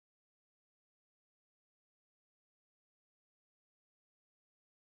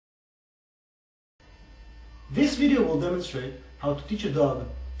This video will demonstrate how to teach a dog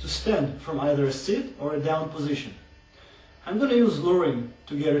to stand from either a sit or a down position. I'm going to use luring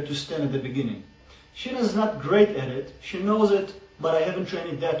to get her to stand at the beginning. Sheena's not great at it, she knows it, but I haven't trained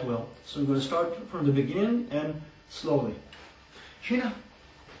it that well. So I'm going to start from the beginning and slowly. Sheena,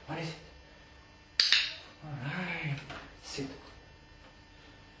 what is it? Alright, sit.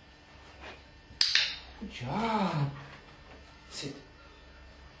 Good job. Sit.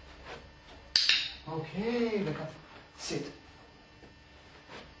 Okay, back up. Sit.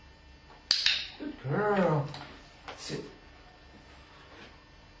 Good girl. Sit.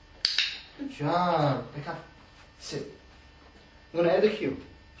 Good job. Back up. Sit. I'm going to add a cue.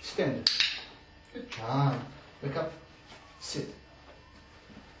 Stand. Good job. Back up. Sit.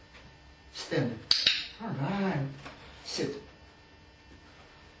 Stand. Alright. Sit.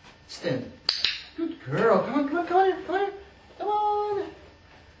 Stand. Good girl. Come on, come on, come on, come on. Come on.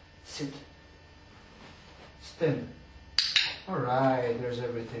 Sit. Stand. Alright, there's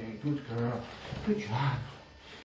everything. Good girl. Good job.